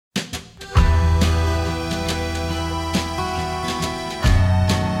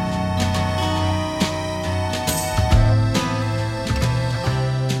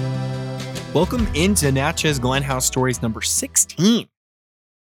Welcome into Natchez Glen House Stories number 16.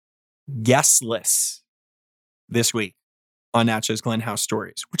 Guestless this week on Natchez Glen House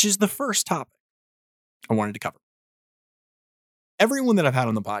Stories, which is the first topic I wanted to cover. Everyone that I've had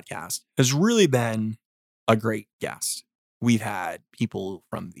on the podcast has really been a great guest. We've had people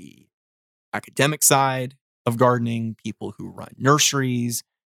from the academic side of gardening, people who run nurseries,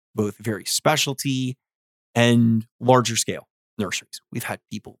 both very specialty and larger scale nurseries. We've had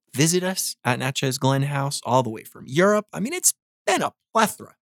people visit us at Natchez Glen House all the way from Europe. I mean, it's been a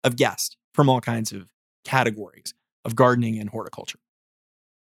plethora of guests from all kinds of categories of gardening and horticulture.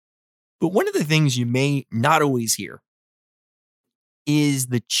 But one of the things you may not always hear is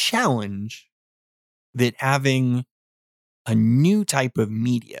the challenge that having a new type of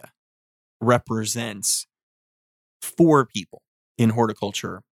media represents for people in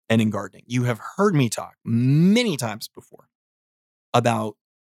horticulture and in gardening. You have heard me talk many times before about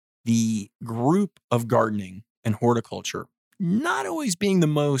the group of gardening and horticulture not always being the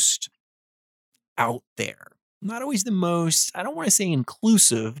most out there, not always the most, I don't want to say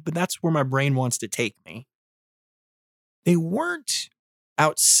inclusive, but that's where my brain wants to take me. They weren't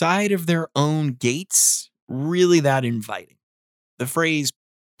outside of their own gates really that inviting. The phrase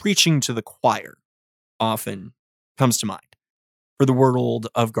preaching to the choir often comes to mind for the world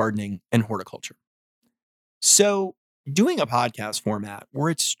of gardening and horticulture. So doing a podcast format where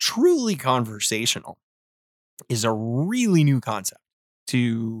it's truly conversational is a really new concept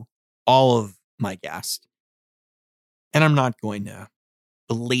to all of my guests. And I'm not going to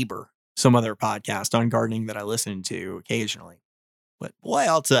belabor some other podcast on gardening that I listen to occasionally. But boy,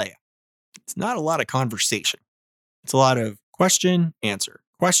 I'll tell you, it's not a lot of conversation. It's a lot of question, answer,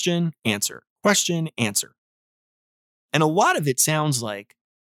 question, answer, question, answer. And a lot of it sounds like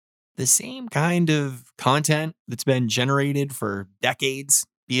the same kind of content that's been generated for decades,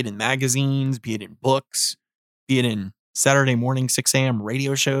 be it in magazines, be it in books, be it in Saturday morning 6 a.m.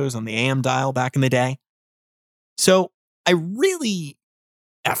 radio shows on the AM dial back in the day. So I really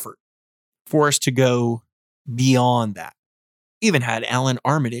effort for us to go beyond that. Even had Alan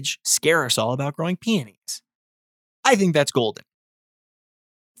Armitage scare us all about growing peonies. I think that's golden.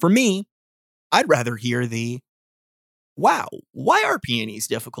 For me, I'd rather hear the, wow, why are peonies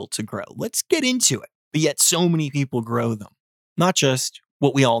difficult to grow? Let's get into it. But yet so many people grow them. Not just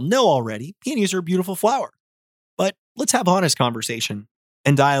what we all know already, peonies are a beautiful flower. But let's have honest conversation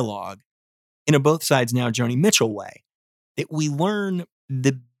and dialogue in a both sides now Joni Mitchell way that we learn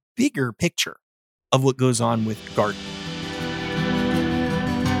the bigger picture of what goes on with gardening.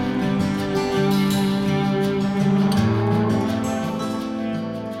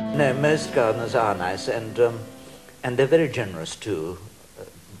 No, most gardeners are nice, and they're very generous too.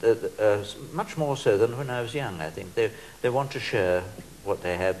 Much more so than when I was young, I think. They want to share what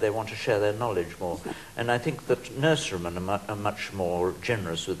they have. They want to share their knowledge more. And I think that nurserymen are much more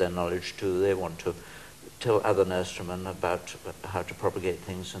generous with their knowledge too. They want to tell other nurserymen about how to propagate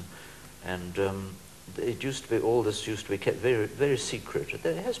things, and it used to be, all this used to be kept very, very secret.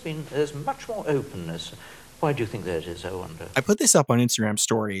 There's much more openness. Why do you think that is, I wonder? I put this up on Instagram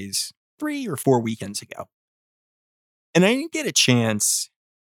stories 3 or 4 weekends ago. And I didn't get a chance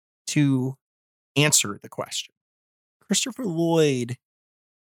to answer the question. Christopher Lloyd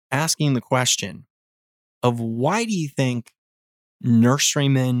asking the question of why do you think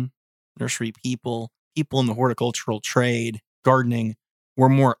nurserymen, nursery people in the horticultural trade, gardening, were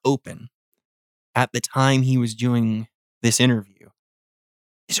more open at the time he was doing this interview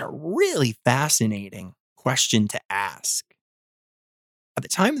is a really fascinating question to ask. At the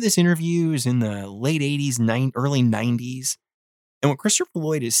time of this interview is in the late 80s, early 90s. And what Christopher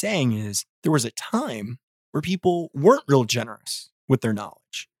Lloyd is saying is there was a time where people weren't real generous with their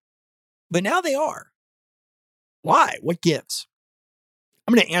knowledge. But now they are. Why? What gives?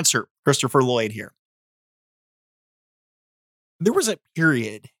 I'm going to answer Christopher Lloyd here. There was a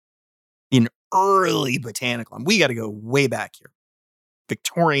period in early botanical, and we got to go way back here.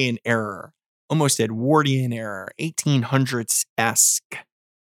 Victorian era, almost Edwardian era, 1800s-esque,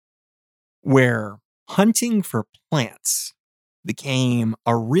 where hunting for plants became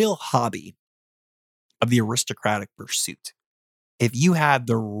a real hobby of the aristocratic pursuit. If you had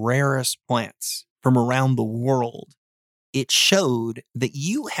the rarest plants from around the world, it showed that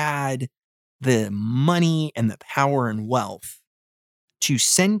you had the money and the power and wealth to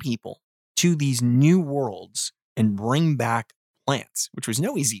send people to these new worlds and bring back plants, which was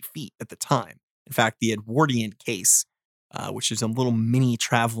no easy feat at the time. In fact, the Edwardian case, which is a little mini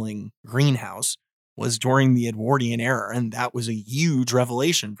traveling greenhouse, was during the Edwardian era, and that was a huge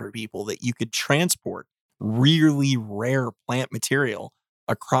revelation for people that you could transport really rare plant material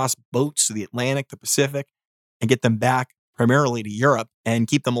across boats to the Atlantic, the Pacific, and get them back primarily to Europe and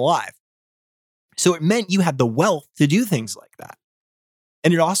keep them alive. So it meant you had the wealth to do things like that.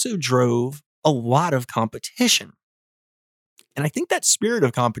 And it also drove a lot of competition. And I think that spirit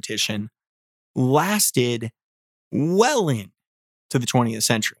of competition lasted well into the 20th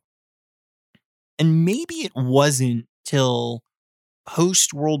century. And maybe it wasn't till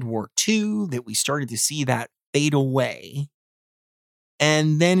post-World War II that we started to see that fade away.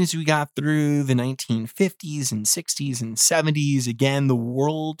 And then as we got through the 1950s and 60s and 70s, again, the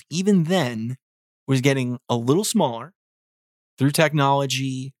world, even then, was getting a little smaller through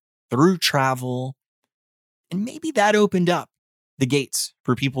technology, through travel. And maybe that opened up the gates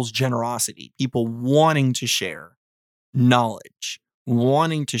for people's generosity, people wanting to share knowledge,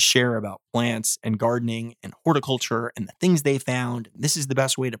 wanting to share about plants and gardening and horticulture and the things they found. This is the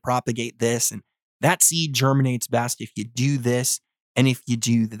best way to propagate this. And that seed germinates best if you do this and if you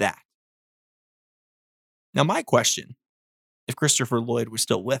do that. Now, my question, if Christopher Lloyd was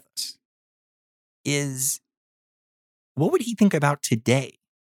still with us, is what would he think about today?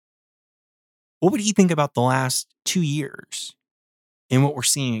 What would he think about the last 2 years and what we're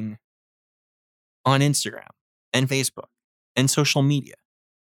seeing on Instagram and Facebook and social media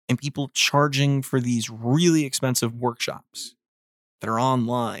and people charging for these really expensive workshops that are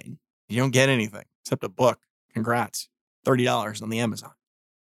online? You don't get anything except a book. Congrats. $30 on the Amazon.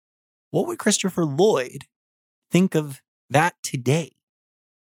 What would Christopher Lloyd think of that today?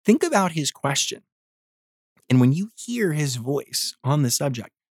 Think about his question. And when you hear his voice on the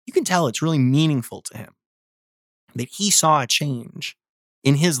subject, you can tell it's really meaningful to him that he saw a change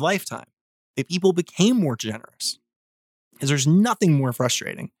in his lifetime, that people became more generous. Because there's nothing more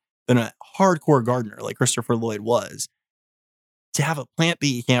frustrating than a hardcore gardener like Christopher Lloyd was to have a plant that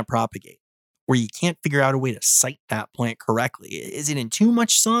you can't propagate, or you can't figure out a way to site that plant correctly. Is it in too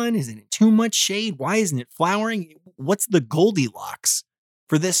much sun? Is it in too much shade? Why isn't it flowering? What's the Goldilocks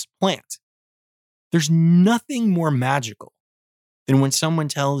for this plant? There's nothing more magical than when someone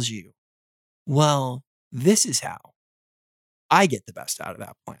tells you, well, this is how I get the best out of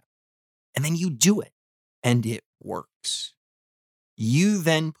that plant. And then you do it and it works. You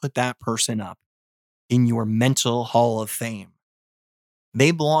then put that person up in your mental hall of fame.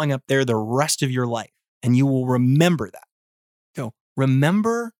 They belong up there the rest of your life, and you will remember that. So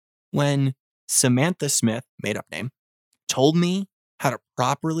remember when Samantha Smith, made up name, told me how to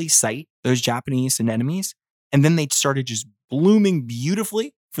properly site those Japanese anemones, and then they started just blooming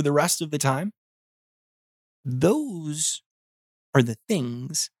beautifully for the rest of the time? Those are the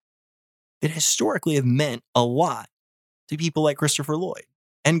things that historically have meant a lot to people like Christopher Lloyd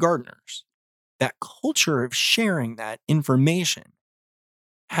and gardeners. That culture of sharing that information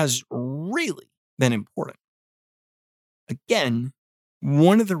has really been important. Again,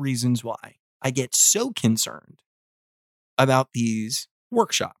 one of the reasons why I get so concerned about these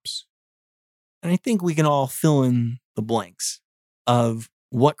workshops. And I think we can all fill in the blanks of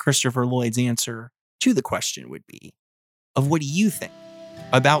what Christopher Lloyd's answer to the question would be of what do you think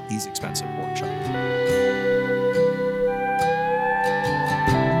about these expensive workshops?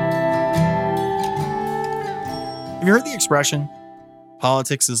 Have you heard the expression,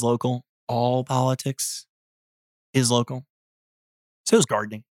 politics is local, all politics is local? So is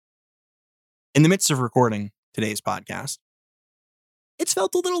gardening. In the midst of recording today's podcast, it's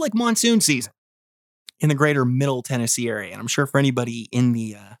felt a little like monsoon season in the greater Middle Tennessee area. And I'm sure for anybody in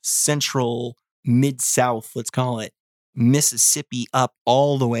the central mid-south, let's call it Mississippi up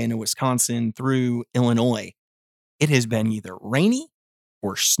all the way into Wisconsin through Illinois, it has been either rainy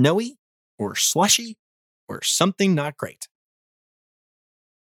or snowy or slushy or something not great.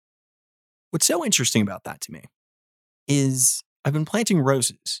 What's so interesting about that to me is I've been planting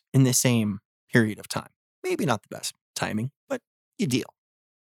roses in the same period of time. Maybe not the best timing, but you deal.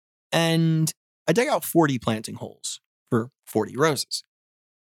 And I dug out 40 planting holes for 40 roses.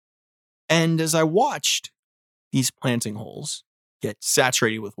 And as I watched these planting holes get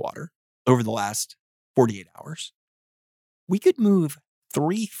saturated with water over the last 48 hours, we could move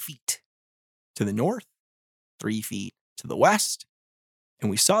 3 feet to the north, 3 feet to the west, and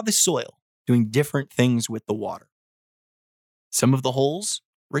we saw the soil doing different things with the water. Some of the holes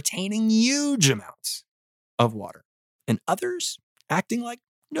retaining huge amounts of water, and others acting like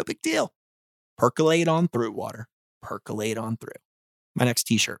no big deal. Percolate on through, water. Percolate on through. My next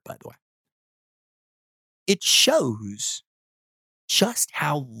t-shirt, by the way. It shows just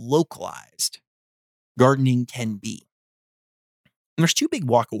how localized gardening can be. And there's 2 big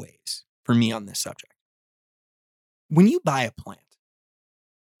walkaways for me on this subject. When you buy a plant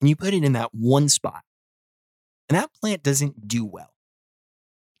and you put it in that one spot, and that plant doesn't do well,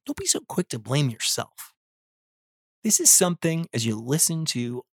 don't be so quick to blame yourself. This is something, as you listen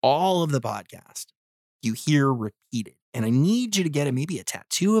to all of the podcast, you hear repeated. And I need you to get maybe a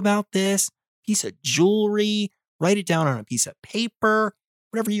tattoo about this, piece of jewelry, write it down on a piece of paper,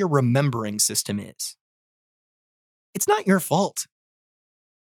 whatever your remembering system is. It's not your fault.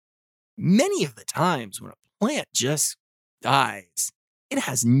 Many of the times when a plant just dies, it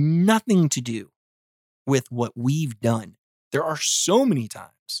has nothing to do with what we've done. There are so many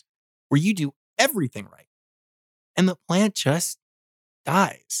times where you do everything right and the plant just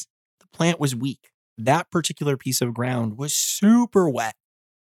dies. The plant was weak. That particular piece of ground was super wet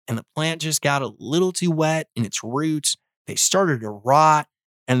and the plant just got a little too wet in its roots. They started to rot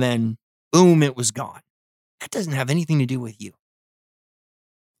and then boom, it was gone. That doesn't have anything to do with you.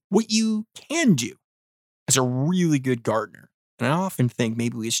 What you can do as a really good gardener, and I often think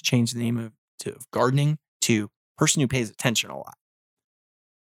maybe we should change the name of gardening to person who pays attention a lot.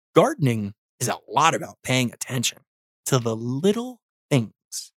 Gardening is a lot about paying attention to the little things,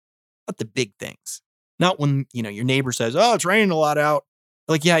 not the big things. Not when, your neighbor says, oh, it's raining a lot out.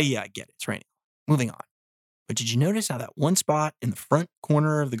 Like, yeah, I get it. It's raining. Moving on. But did you notice how that one spot in the front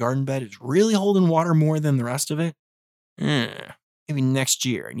corner of the garden bed is really holding water more than the rest of it? Maybe next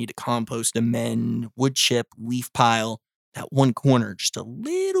year I need to compost, amend, wood chip, leaf pile that one corner just a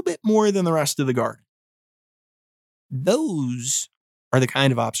little bit more than the rest of the garden. Those are the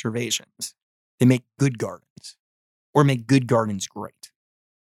kind of observations that make good gardens or make good gardens great.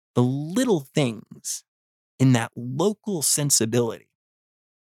 The little things in that local sensibility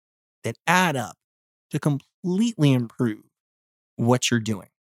that add up to completely improve what you're doing.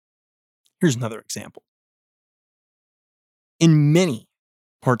 Here's another example. In many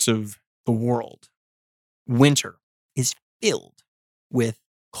parts of the world, winter is filled with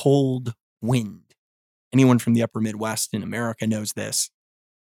cold wind. Anyone from the upper Midwest in America knows this.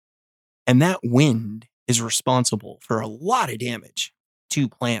 And that wind is responsible for a lot of damage to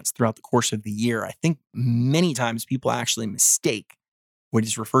plants throughout the course of the year. I think many times people actually mistake what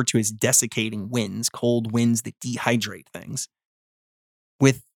is referred to as desiccating winds, cold winds that dehydrate things,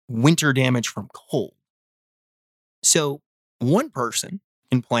 with winter damage from cold. So one person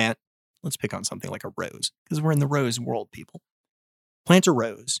can plant, let's pick on something like a rose, because we're in the rose world, people. Plant a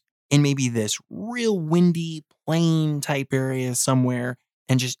rose in maybe this real windy, plain type area somewhere,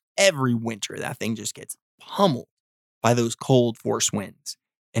 and just every winter that thing just gets pummeled by those cold force winds.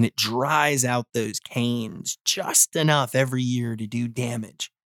 And it dries out those canes just enough every year to do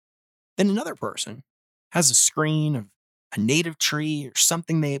damage. Then another person has a screen of a native tree or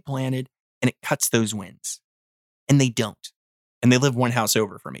something they had planted, and it cuts those winds. And they don't. And they live one house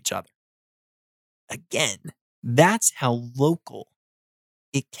over from each other. Again, that's how local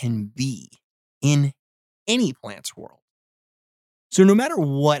it can be in any plant's world. So no matter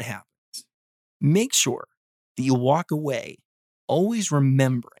what happens, make sure that you walk away always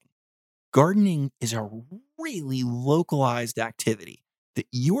remembering gardening is a really localized activity that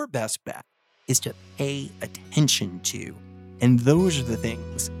your best bet is to pay attention to. And those are the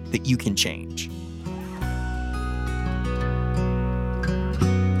things that you can change.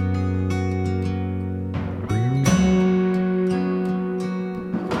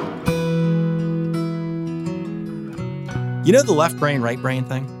 You know the left brain, right brain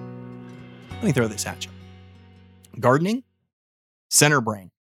thing? Let me throw this at you. Gardening, center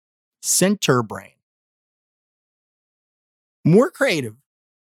brain. More creative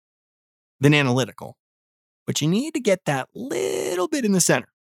than analytical, but you need to get that little bit in the center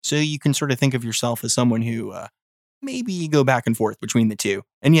so you can sort of think of yourself as someone who maybe you go back and forth between the two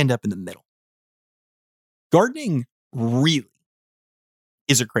and you end up in the middle. Gardening really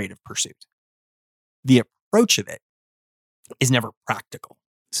is a creative pursuit. The approach of it is never practical.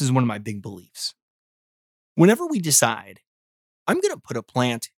 This is one of my big beliefs. Whenever we decide, I'm going to put a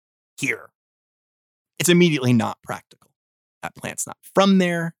plant here, it's immediately not practical. That plant's not from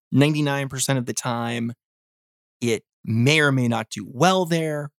there 99% of the time. It may or may not do well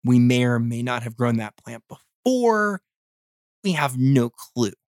there. We may or may not have grown that plant before. We have no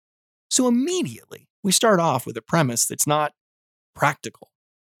clue. So immediately, we start off with a premise that's not practical.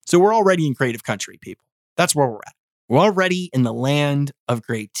 So we're already in creative country, people. That's where we're at. We're already in the land of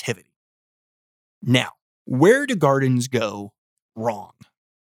creativity. Now, where do gardens go wrong?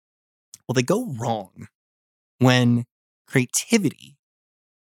 Well, they go wrong when creativity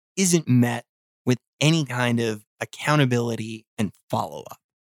isn't met with any kind of accountability and follow-up.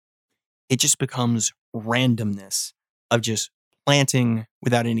 It just becomes randomness of just planting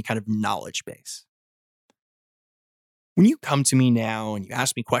without any kind of knowledge base. When you come to me now and you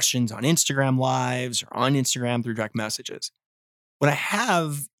ask me questions on Instagram Lives or on Instagram through direct messages, what I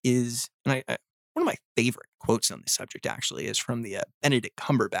have is, and one of my favorite quotes on this subject actually is from the Benedict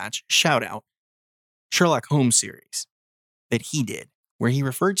Cumberbatch, shout out, Sherlock Holmes series that he did, where he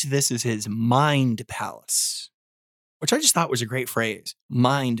referred to this as his mind palace, which I just thought was a great phrase,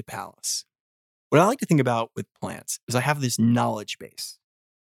 mind palace. What I like to think about with plants is I have this knowledge base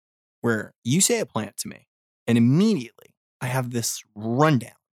where you say a plant to me, and immediately I have this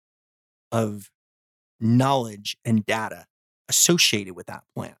rundown of knowledge and data associated with that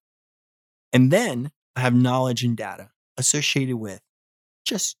plant. And then I have knowledge and data associated with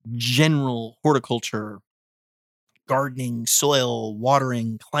just general horticulture, gardening, soil,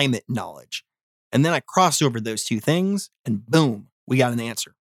 watering, climate knowledge. And then I cross over those two things and boom, we got an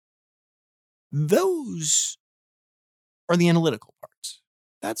answer. Those are the analytical parts.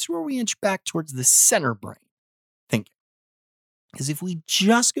 That's where we inch back towards the center brain thinking. Because if we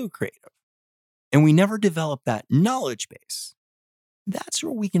just go creative and we never develop that knowledge base, that's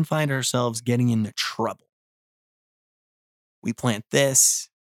where we can find ourselves getting into trouble. We plant this,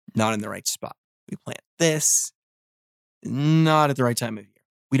 not in the right spot. We plant this, not at the right time of year.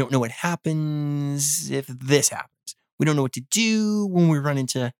 We don't know what happens if this happens. We don't know what to do when we run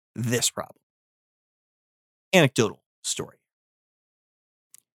into this problem. Anecdotal story.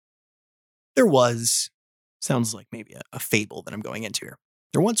 There was, sounds like maybe a fable that I'm going into here.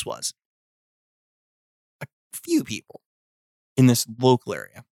 There once was a few people in this local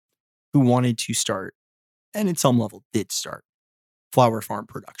area who wanted to start, and at some level did start, flower farm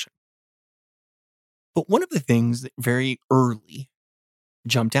production. But one of the things that very early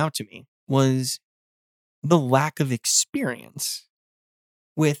jumped out to me was the lack of experience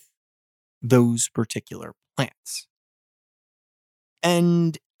with those particular plants.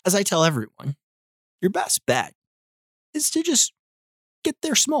 And as I tell everyone, your best bet is to just get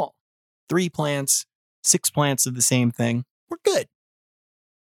there small. 3 plants, 6 plants of the same thing. We're good.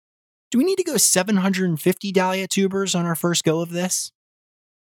 Do we need to go 750 dahlia tubers on our first go of this?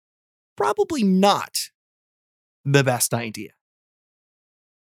 Probably not the best idea.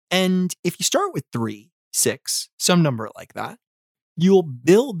 And if you start with 3, 6, some number like that, you'll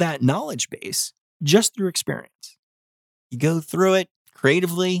build that knowledge base just through experience. You go through it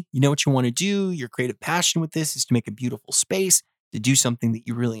creatively, you know what you want to do, your creative passion with this is to make a beautiful space, to do something that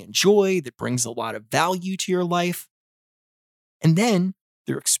you really enjoy, that brings a lot of value to your life. And then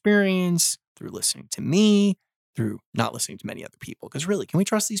through experience, through listening to me, through not listening to many other people, because really, can we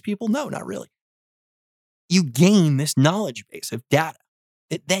trust these people? No, not really. You gain this knowledge base of data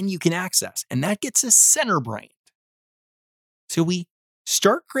that then you can access, and that gets us center brained. So we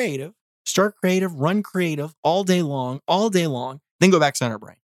start creative, run creative all day long, then go back center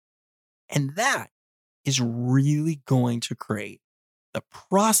brain. And that is really going to create the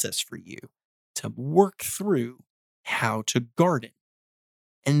process for you to work through how to garden.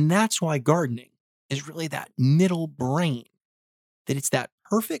 And that's why gardening is really that middle brain, that it's that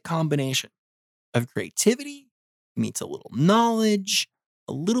perfect combination of creativity meets a little knowledge,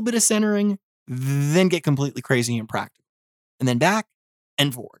 a little bit of centering, then get completely crazy and practical, and then back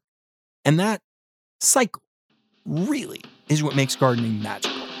and forward. And that cycle really is what makes gardening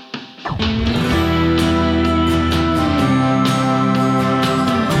magical.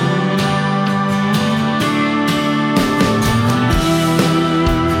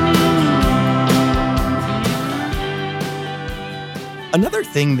 Another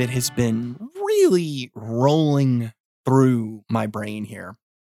thing that has been really rolling through my brain here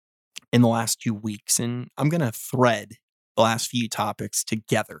in the last few weeks, and I'm going to thread the last few topics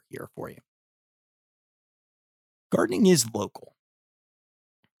together here for you. Gardening is local.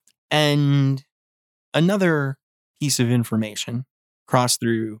 And another piece of information crossed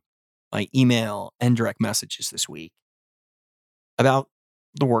through my email and direct messages this week about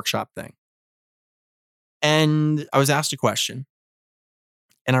the workshop thing. And I was asked a question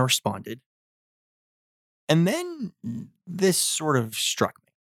and I responded. And then this sort of struck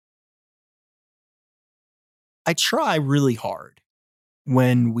me. I try really hard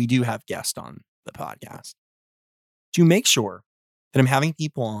when we do have guests on the podcast to make sure that I'm having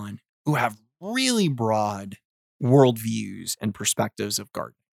people on who have really broad worldviews and perspectives of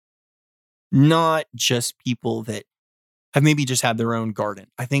gardening. Not just people that have maybe just had their own garden.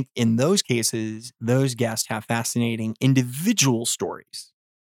 I think in those cases, those guests have fascinating individual stories.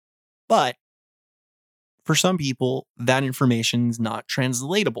 But for some people, that information's not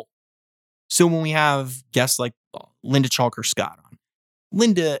translatable. So when we have guests like Linda Chalker Scott on,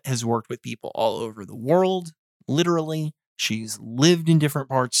 Linda has worked with people all over the world, literally. She's lived in different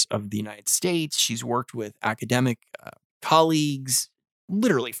parts of the United States. She's worked with academic colleagues,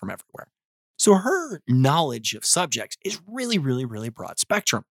 literally from everywhere. So her knowledge of subjects is really, really, really broad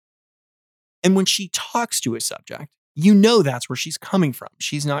spectrum. And when she talks to a subject, you know that's where she's coming from.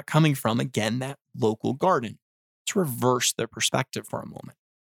 She's not coming from, again, that local garden. Let's reverse the perspective for a moment.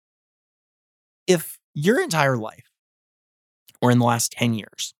 If your entire life, or in the last 10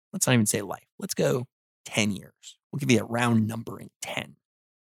 years, let's not even say life, let's go 10 years. We'll give you a round number in 10.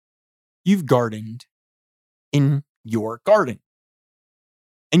 You've gardened in your garden.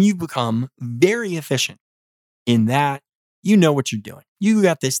 And you've become very efficient in that. You know what you're doing. You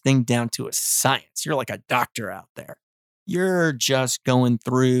got this thing down to a science. You're like a doctor out there. You're just going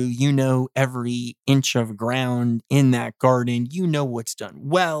through, you know, every inch of ground in that garden. You know what's done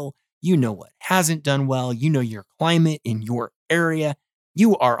well. You know what hasn't done well. You know your climate in your area.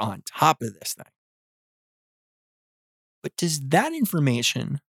 You are on top of this thing. But does that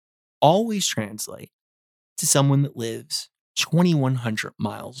information always translate to someone that lives 2,100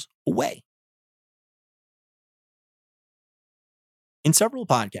 miles away? In several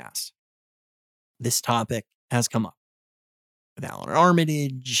podcasts, this topic has come up with Alan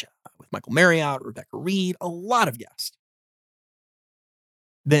Armitage, with Michael Marriott, Rebecca Reed, a lot of guests.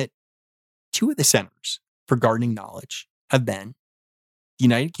 That two of the centers for gardening knowledge have been the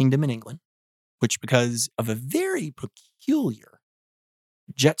United Kingdom and England, which, because of a very peculiar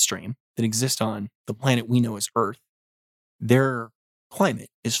jet stream that exists on the planet we know as Earth, their climate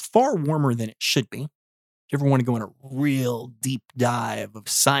is far warmer than it should be. If you ever want to go on a real deep dive of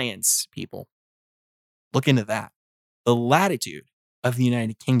science, people, look into that. The latitude of the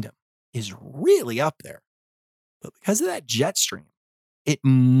United Kingdom is really up there. But because of that jet stream, it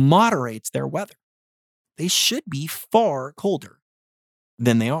moderates their weather. They should be far colder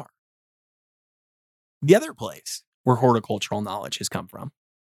than they are. The other place where horticultural knowledge has come from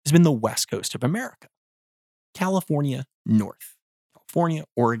has been the west coast of America. California north. California,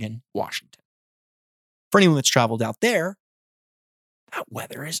 Oregon, Washington. For anyone that's traveled out there, that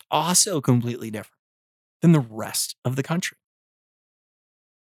weather is also completely different than the rest of the country.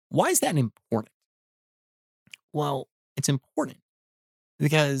 Why is that important? Well, it's important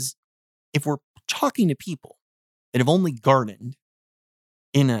because if we're talking to people that have only gardened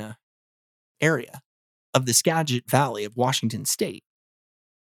in an area of the Skagit Valley of Washington State,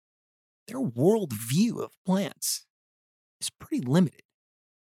 their worldview of plants is pretty limited.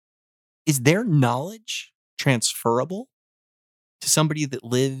 Is their knowledge transferable to somebody that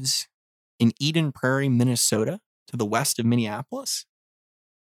lives in Eden Prairie, Minnesota, to the west of Minneapolis?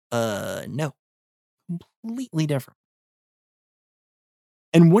 No. Completely different.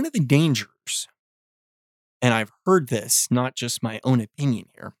 And one of the dangers, and I've heard this, not just my own opinion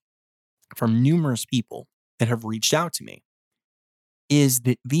here, from numerous people that have reached out to me, is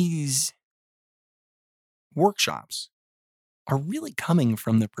that these workshops are really coming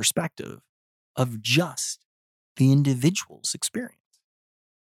from the perspective of just the individual's experience.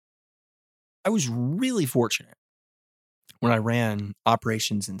 I was really fortunate when I ran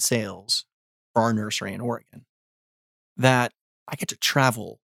operations and sales for our nursery in Oregon that I get to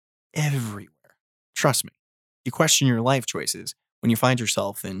travel everywhere. Trust me, you question your life choices when you find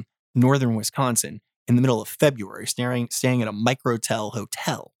yourself in northern Wisconsin in the middle of February, staying at a Microtel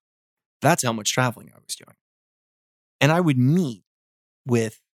hotel. That's how much traveling I was doing. And I would meet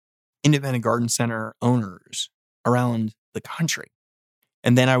with independent garden center owners around the country.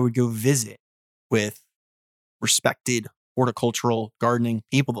 And then I would go visit with respected horticultural gardening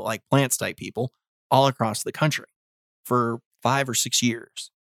people that like plants type people all across the country for 5 or 6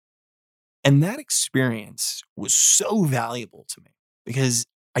 years. And that experience was so valuable to me because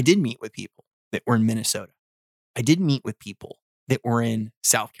I did meet with people that were in Minnesota. I did meet with people that were in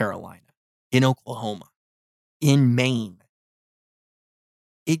South Carolina, in Oklahoma, in Maine.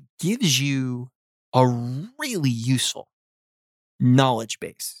 It gives you a really useful knowledge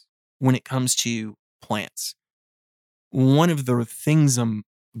base when it comes to plants. One of the things I'm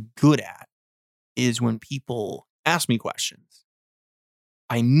good at is when people ask me questions,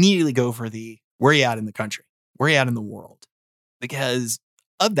 I immediately go for the where are you at in the country? Where are you at in the world? Because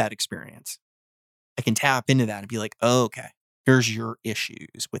of that experience, I can tap into that and be like, oh, okay, here's your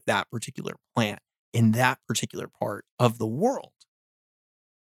issues with that particular plant in that particular part of the world.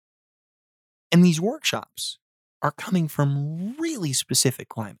 And these workshops are coming from really specific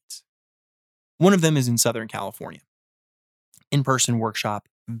climates. One of them is in Southern California. In-person workshop,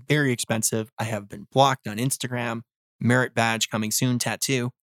 very expensive. I have been blocked on Instagram. Merit badge coming soon,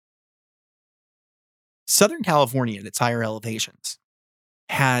 tattoo. Southern California at its higher elevations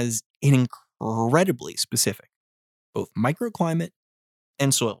has an incredibly specific both microclimate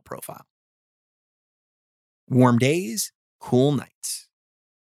and soil profile. Warm days, cool nights.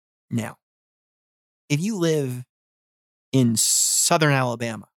 Now, if you live in southern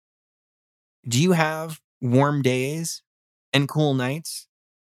Alabama, do you have warm days and cool nights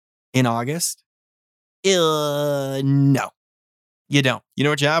in August? No, you don't. You know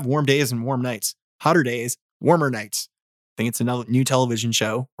what you have? Warm days and warm nights. Hotter days, warmer nights. I think it's another new television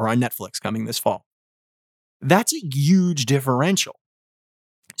show or on Netflix coming this fall. That's a huge differential.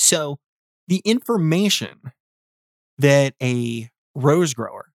 So the information that a rose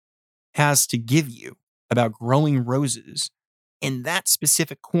grower has to give you about growing roses in that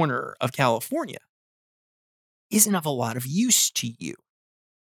specific corner of California isn't of a lot of use to you.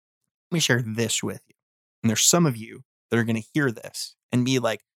 Let me share this with you. And there's some of you that are going to hear this and be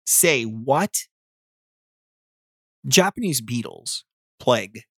like, say what? Japanese beetles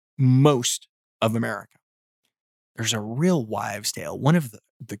plague most of America. There's a real wives' tale. One of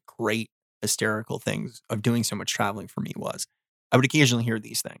the great hysterical things of doing so much traveling for me was I would occasionally hear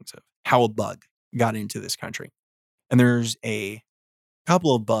these things of how a bug got into this country. And there's a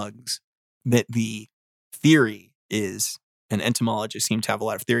couple of bugs that the theory is, and entomologists seem to have a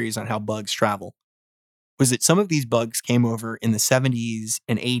lot of theories on how bugs travel, was that some of these bugs came over in the 70s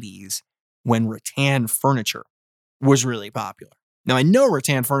and 80s when rattan furniture was really popular. Now, I know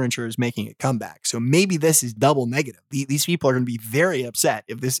rattan furniture is making a comeback, so maybe this is double negative. These people are going to be very upset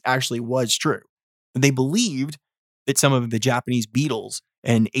if this actually was true. But they believed that some of the Japanese beetles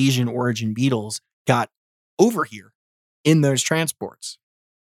and Asian origin beetles got over here in those transports.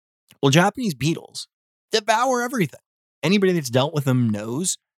 Well, Japanese beetles devour everything. Anybody that's dealt with them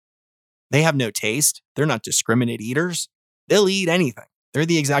knows they have no taste. They're not discriminate eaters. They'll eat anything. They're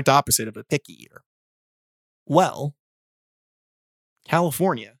the exact opposite of a picky eater. Well,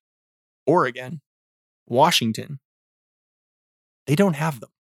 California, Oregon, Washington, they don't have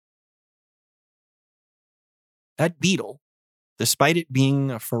them. That beetle, despite it being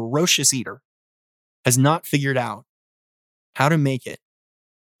a ferocious eater, has not figured out how to make it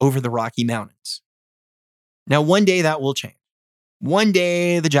over the Rocky Mountains. Now, one day that will change. One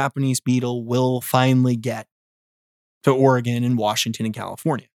day the Japanese beetle will finally get to Oregon and Washington and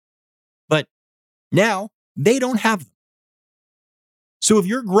California. But now they don't have them. So if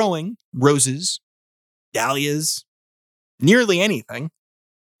you're growing roses, dahlias, nearly anything,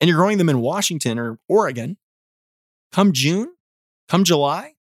 and you're growing them in Washington or Oregon, come June, come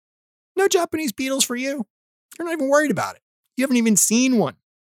July, no Japanese beetles for you. You're not even worried about it. You haven't even seen one.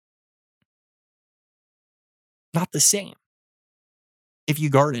 Not the same if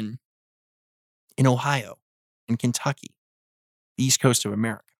you garden in Ohio and Kentucky, the East Coast of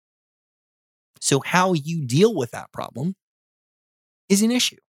America. So how you deal with that problem is an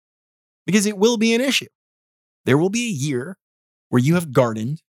issue, because it will be an issue. There will be a year where you have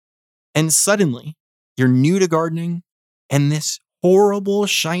gardened and suddenly you're new to gardening and this horrible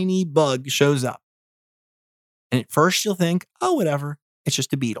shiny bug shows up. And at first you'll think, oh, whatever, it's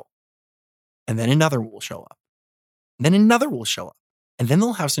just a beetle. And then another will show up. And then another will show up. And then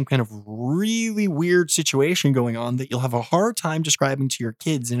they'll have some kind of really weird situation going on that you'll have a hard time describing to your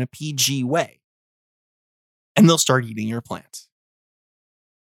kids in a PG way. And they'll start eating your plants.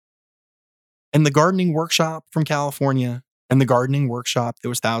 And the gardening workshop from California and the gardening workshop that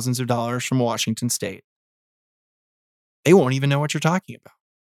was thousands of dollars from Washington State, they won't even know what you're talking about.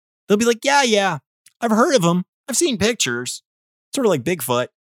 They'll be like, yeah, I've heard of them. I've seen pictures. Sort of like Bigfoot.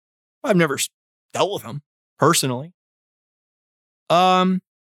 I've never dealt with them personally. Well,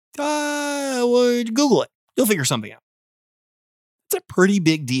 Google it. You'll figure something out. It's a pretty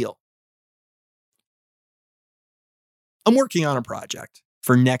big deal. I'm working on a project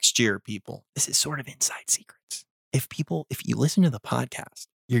for next year, people. This is sort of inside secrets. If you listen to the podcast,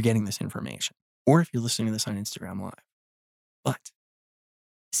 you're getting this information. Or if you're listening to this on Instagram Live. But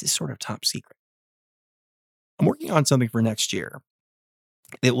this is sort of top secret. I'm working on something for next year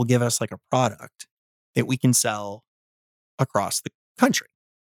that will give us like a product that we can sell across the country.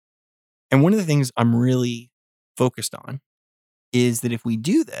 And one of the things I'm really focused on is that if we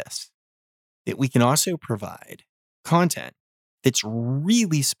do this, that we can also provide content that's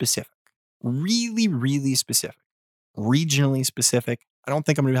really specific, really specific, regionally specific. I don't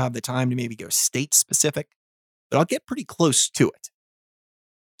think I'm going to have the time to maybe go state specific, but I'll get pretty close to it.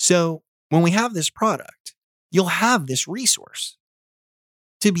 So when we have this product, you'll have this resource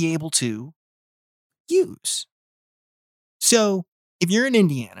to be able to use. So if you're in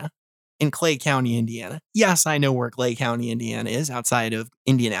Indiana, in Clay County, Indiana, yes, I know where Clay County, Indiana is outside of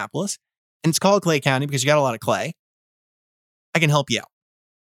Indianapolis, and it's called Clay County because you got a lot of clay. I can help you out.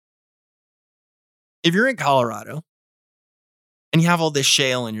 If you're in Colorado and you have all this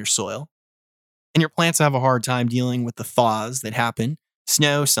shale in your soil and your plants have a hard time dealing with the thaws that happen,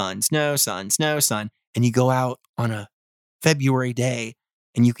 snow, sun, and you go out on a February day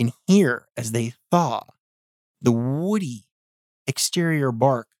and you can hear as they thaw the woody exterior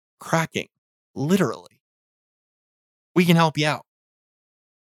bark cracking, literally. We can help you out.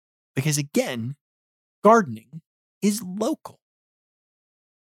 Because again, gardening is local.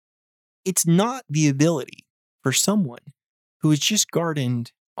 It's not the ability for someone who has just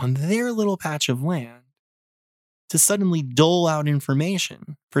gardened on their little patch of land to suddenly dole out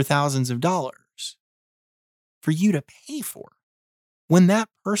information for thousands of dollars for you to pay for when that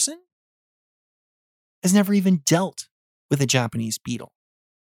person has never even dealt with a Japanese beetle.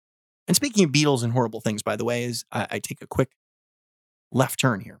 And speaking of beetles and horrible things, by the way, is I take a quick left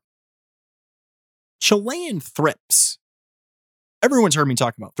turn here. Chilean thrips. Everyone's heard me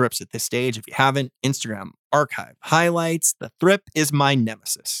talk about thrips at this stage. If you haven't, Instagram archive highlights. The thrip is my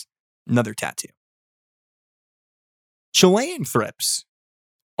nemesis. Another tattoo. Chilean thrips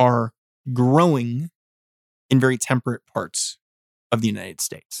are growing in very temperate parts of the United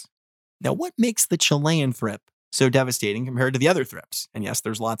States. Now, what makes the Chilean thrip so devastating compared to the other thrips? And yes,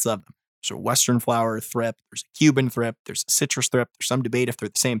 there's lots of them. There's a Western flower thrip, there's a Cuban thrip, there's a citrus thrip. There's some debate if they're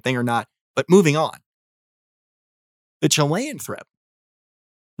the same thing or not. But moving on. The Chilean thrip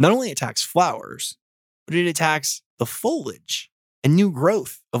not only attacks flowers, but it attacks the foliage and new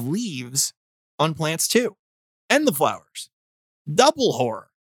growth of leaves on plants too, and the flowers. Double horror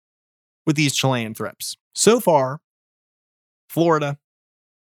with these Chilean thrips. So far, Florida,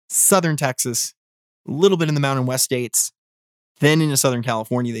 southern Texas, a little bit in the Mountain West states, then into Southern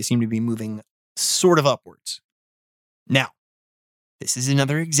California, they seem to be moving sort of upwards. Now, this is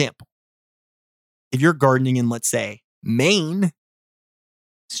another example. If you're gardening in, let's say, Maine,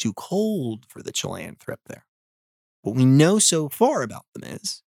 it's too cold for the Chilean thrip there. What we know so far about them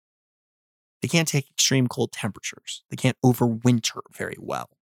is they can't take extreme cold temperatures. They can't overwinter very well,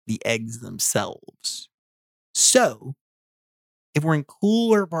 the eggs themselves. So, if we're in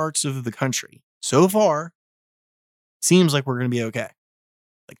cooler parts of the country, so far, seems like we're going to be okay.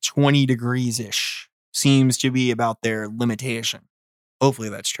 Like 20 degrees-ish seems to be about their limitation. Hopefully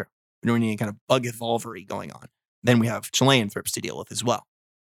that's true. We don't need any kind of bug evolvery going on. Then we have Chilean thrips to deal with as well.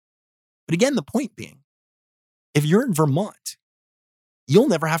 But again, the point being, if you're in Vermont, you'll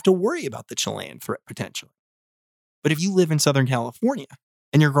never have to worry about the Chilean thrip potentially. But if you live in Southern California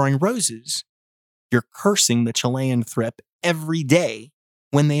and you're growing roses, you're cursing the Chilean thrip every day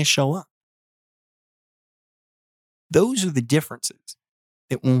when they show up. Those are the differences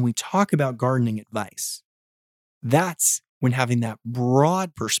that when we talk about gardening advice, that's when having that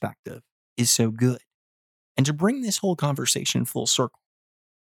broad perspective is so good. And to bring this whole conversation full circle,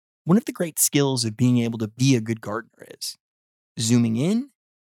 one of the great skills of being able to be a good gardener is zooming in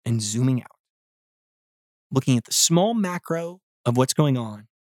and zooming out. Looking at the small macro of what's going on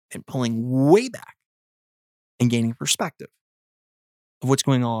and pulling way back and gaining perspective of what's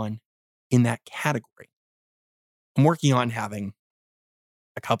going on in that category. I'm working on having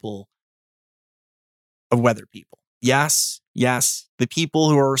a couple of weather people. Yes, the people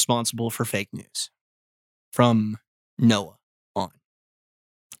who are responsible for fake news from NOAA on.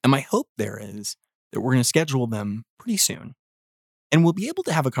 And my hope there is that we're going to schedule them pretty soon. And we'll be able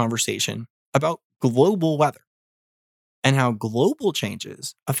to have a conversation about global weather and how global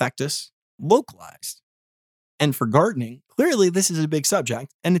changes affect us localized. And for gardening, clearly this is a big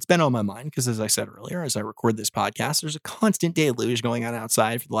subject, and it's been on my mind because, as I said earlier, as I record this podcast, there's a constant deluge going on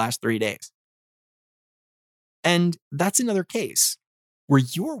outside for the last 3 days. And that's another case where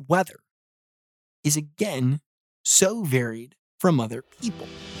your weather is again so varied from other people.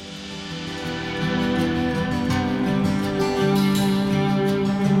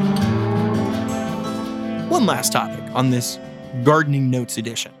 One last topic on this Gardening Notes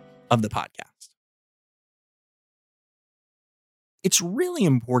edition of the podcast. It's really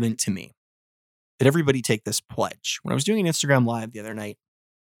important to me that everybody take this pledge. When I was doing an Instagram Live the other night,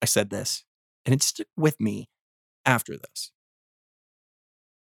 I said this, and it stuck with me after this.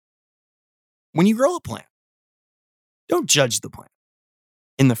 When you grow a plant, don't judge the plant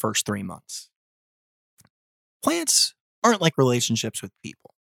in the first 3 months. Plants aren't like relationships with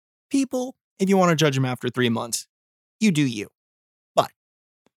people. People, if you want to judge them after 3 months, you do you. But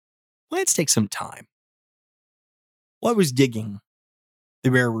plants take some time. Well, I was digging the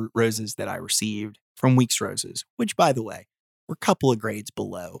rare root roses that I received from Weeks Roses, which, by the way, were a couple of grades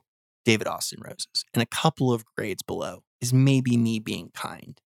below David Austin roses, and a couple of grades below is maybe me being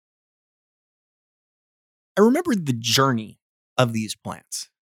kind. I remembered the journey of these plants.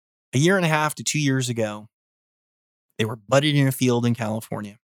 1.5 to 2 years ago, they were budded in a field in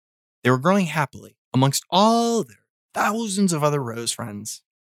California. They were growing happily amongst all their thousands of other rose friends.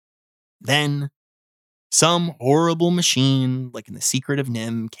 Then Some horrible machine, like in The Secret of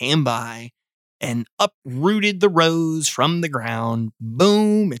Nim, came by and uprooted the rose from the ground.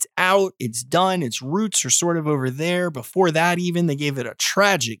 Boom, it's out, it's done, its roots are sort of over there. Before that, even, they gave it a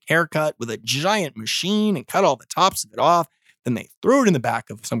tragic haircut with a giant machine and cut all the tops of it off. Then they threw it in the back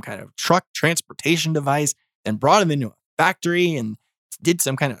of some kind of truck transportation device and brought it into a factory and did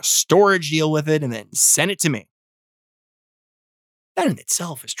some kind of storage deal with it and then sent it to me. That in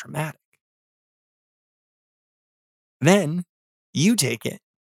itself is traumatic. Then you take it,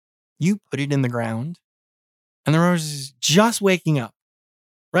 you put it in the ground, and the rose is just waking up,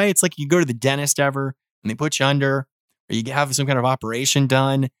 right? It's like you go to the dentist ever, and they put you under, or you have some kind of operation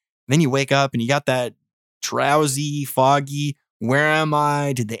done. Then you wake up, and you got that drowsy, foggy, where am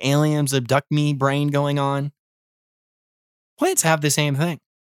I? Did the aliens abduct me brain going on? Plants have the same thing.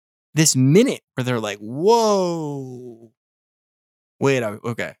 This minute where they're like, whoa. Wait,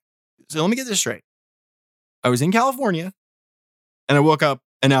 okay. So let me get this straight. I was in California, and I woke up,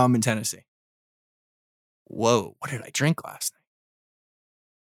 and now I'm in Tennessee. Whoa, what did I drink last night?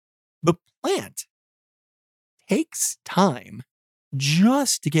 The plant takes time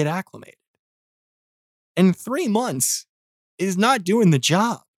just to get acclimated. And 3 months is not doing the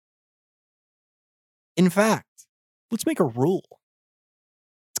job. In fact, let's make a rule.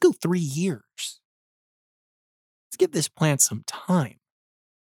 Let's go 3 years. Let's give this plant some time.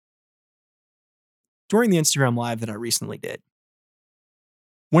 During the Instagram Live that I recently did,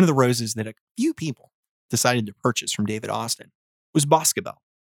 one of the roses that a few people decided to purchase from David Austin was Boscobel.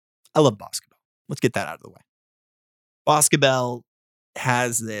 I love Boscobel. Let's get that out of the way. Boscobel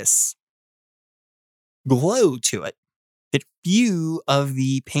has this glow to it that few of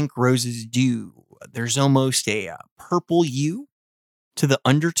the pink roses do. There's almost a purple hue to the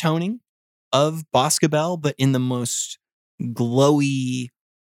undertoning of Boscobel, but in the most glowy,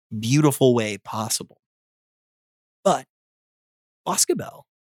 beautiful way possible. But Boscobel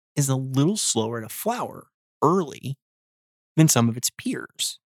is a little slower to flower early than some of its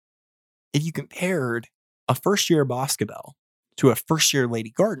peers. If you compared a first-year Boscobel to a first-year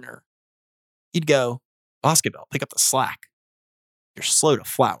Lady Gardner, you'd go, Boscobel, pick up the slack. You're slow to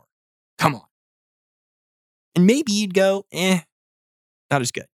flower. Come on. And maybe you'd go, not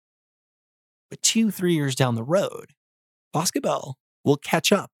as good. But 2-3 years down the road, Boscobel will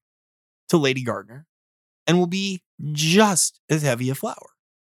catch up to Lady Gardner and will be just as heavy a flower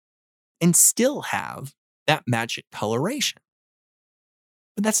and still have that magic coloration.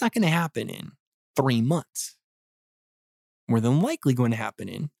 But that's not going to happen in 3 months. More than likely going to happen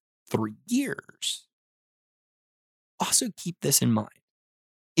in 3 years. Also keep this in mind.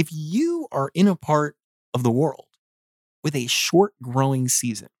 If you are in a part of the world with a short growing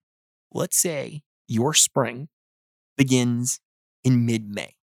season, let's say your spring begins in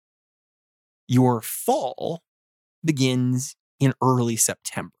mid-May. Your fall begins in early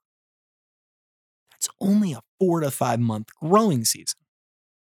September. That's only a 4 to 5 month growing season.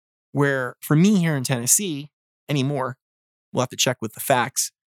 Where for me here in Tennessee, anymore, we'll have to check with the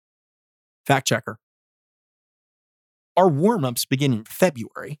facts. Fact checker. Our warm-ups begin in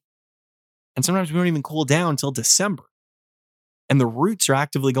February, and sometimes we don't even cool down until December. And the roots are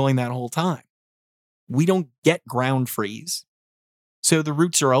actively going that whole time. We don't get ground freeze, so the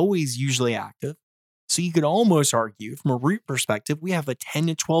roots are always usually active. So you could almost argue, from a root perspective, we have a 10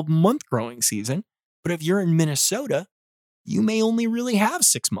 to 12 month growing season. But if you're in Minnesota, you may only really have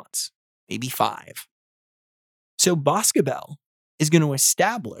 6 months, maybe 5. So Boscobel is going to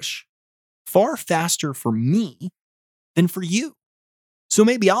establish far faster for me than for you. So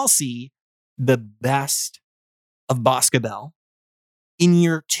maybe I'll see the best of Boscobel in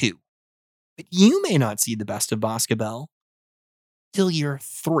year 2. But you may not see the best of Boscobel till year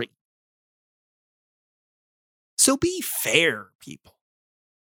 3. So be fair, people.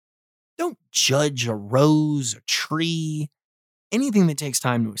 Don't judge a rose, a tree, anything that takes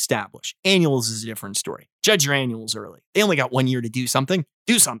time to establish. Annuals is a different story. Judge your annuals early. They only got 1 year to do something.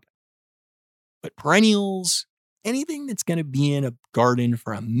 Do something. But perennials, anything that's going to be in a garden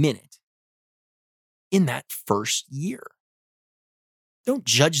for a minute in that first year. Don't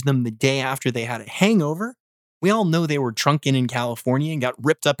judge them the day after they had a hangover. We all know they were drunken in California and got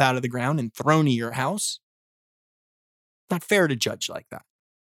ripped up out of the ground and thrown to your house. Not fair to judge like that.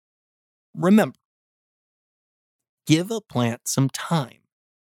 Remember, give a plant some time.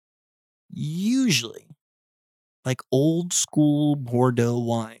 Usually, like old school Bordeaux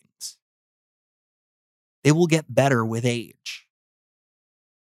wines, they will get better with age.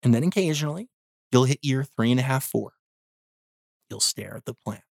 And then occasionally, you'll hit year 3.5, 4. You'll stare at the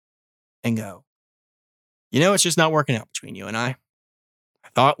plant and go, it's just not working out between you and I. I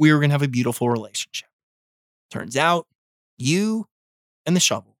thought we were going to have a beautiful relationship. Turns out you and the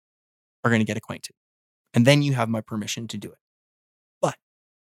shovel are going to get acquainted. And then you have my permission to do it. But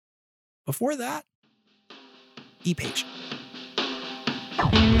before that, be patient.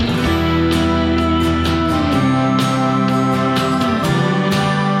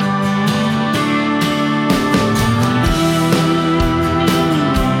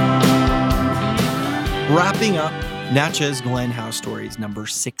 Wrapping up Natchez Glen House Stories number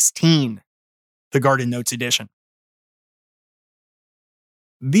 16, the Garden Notes edition.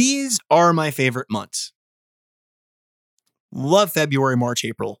 These are my favorite months. Love February, March,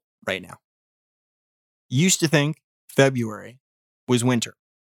 April right now. Used to think February was winter.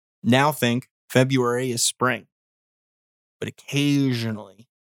 Now think February is spring. But occasionally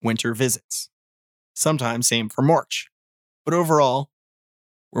winter visits. Sometimes same for March. But overall,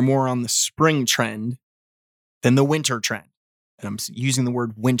 we're more on the spring trend than the winter trend. And I'm using the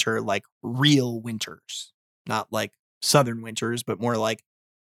word winter like real winters, not like southern winters, but more like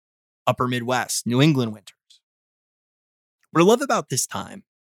upper Midwest, New England winters. What I love about this time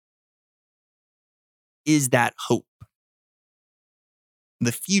is that hope,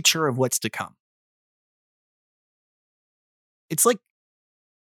 the future of what's to come. It's like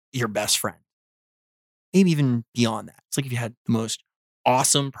your best friend, maybe even beyond that. It's like if you had the most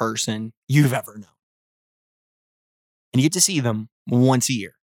awesome person you've ever known. And you get to see them once a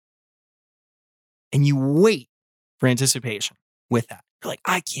year. And you wait for anticipation with that. You're like,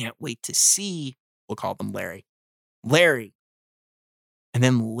 I can't wait to see, we'll call them Larry. And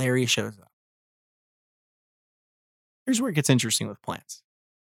then Larry shows up. Here's where it gets interesting with plants.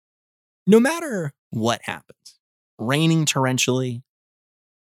 No matter what happens, raining torrentially,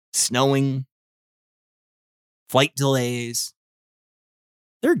 snowing, flight delays,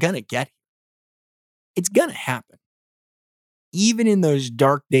 they're going to get here. It's going to happen. Even in those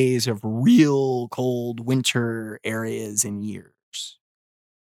dark days of real cold winter areas and years,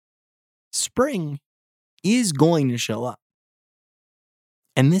 spring is going to show up.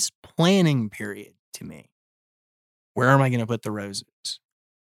 And this planning period to me, where am I going to put the roses?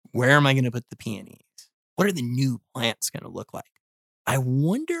 Where am I going to put the peonies? What are the new plants going to look like? I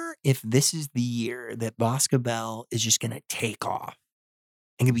wonder if this is the year that Boscobel is just going to take off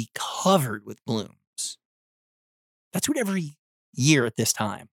and going to be covered with blooms. That's what every year at this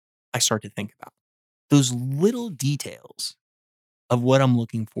time I start to think about. Those little details of what I'm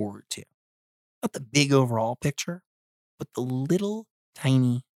looking forward to. Not the big overall picture, but the little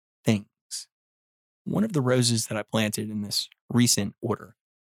tiny things. One of the roses that I planted in this recent order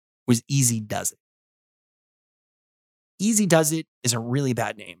was Easy Does It. Easy Does It is a really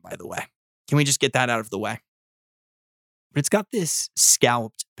bad name, by the way. Can we just get that out of the way? But it's got this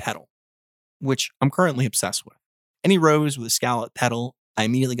scalloped petal, which I'm currently obsessed with. Any rose with a scalloped petal, I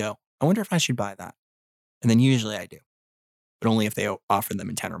immediately go, I wonder if I should buy that. And then usually I do, but only if they offer them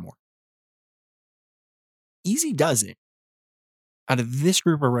in 10 or more. Easy Does It, out of this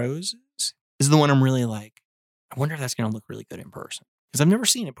group of roses, is the one I'm really like, I wonder if that's going to look really good in person. Because I've never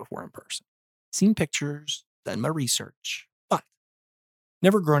seen it before in person. Seen pictures, done my research, but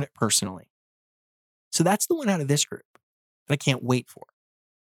never grown it personally. So that's the one out of this group that I can't wait for.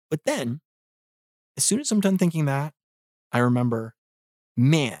 But then, as soon as I'm done thinking that, I remember,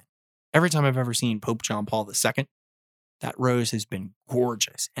 man, every time I've ever seen Pope John Paul II, that rose has been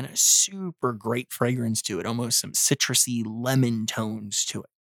gorgeous and a super great fragrance to it, almost some citrusy lemon tones to it.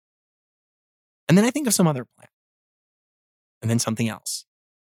 And then I think of some other plant, and then something else.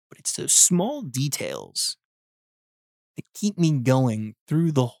 But it's those small details that keep me going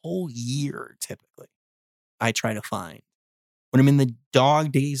through the whole year, typically. I try to find. When I'm in the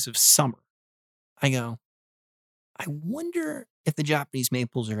dog days of summer, I go, I wonder if the Japanese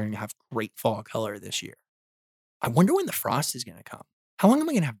maples are going to have great fall color this year. I wonder when the frost is going to come. How long am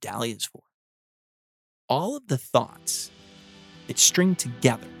I going to have dahlias for? All of the thoughts that string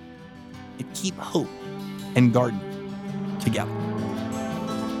together, that keep hope and gardening together.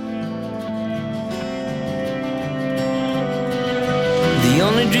 The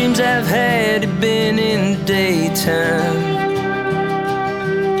only dreams I've had have been in the daytime.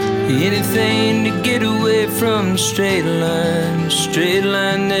 Anything to get away from the straight line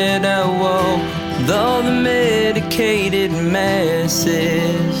that I walk with all the medicated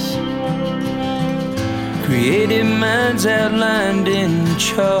masses. Creative minds outlined in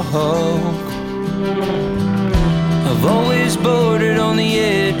chalk. I've always bordered on the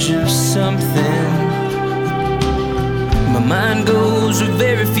edge of something. My mind goes where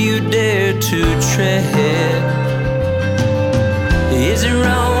very few dare to tread. Is it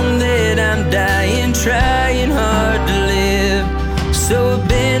wrong that I'm dying, trying hard to live? So I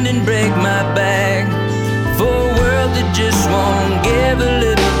bend and break my back for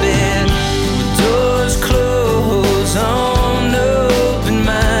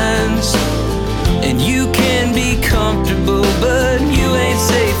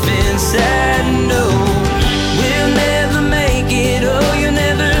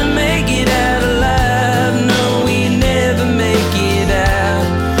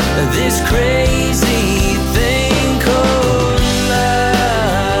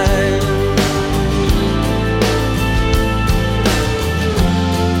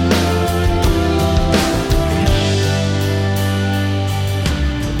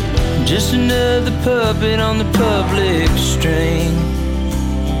just another puppet on the public string.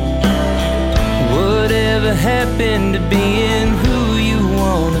 Whatever happened to being who you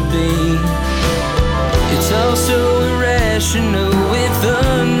wanna be? It's all so irrational with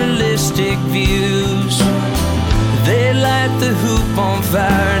unrealistic views. They light the hoop on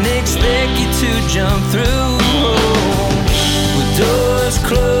fire and expect you to jump through. With doors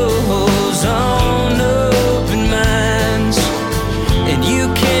closed on open minds, and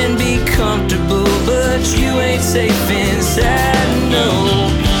you can be comfortable, but you ain't safe inside. No,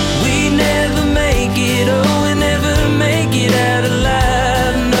 we never make it. Oh, we never make it out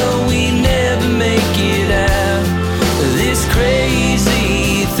alive. No, we never make it out of this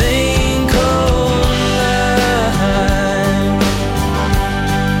crazy thing called life.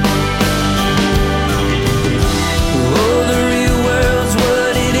 Oh, the real world's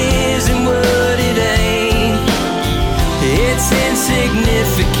what it is and what it ain't. It's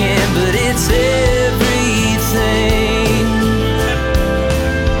insignificant, but it's everything.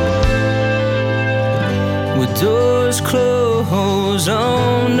 With doors closed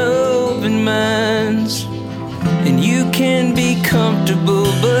on open minds, and you can be comfortable,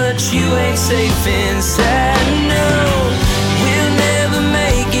 but you ain't safe inside. No.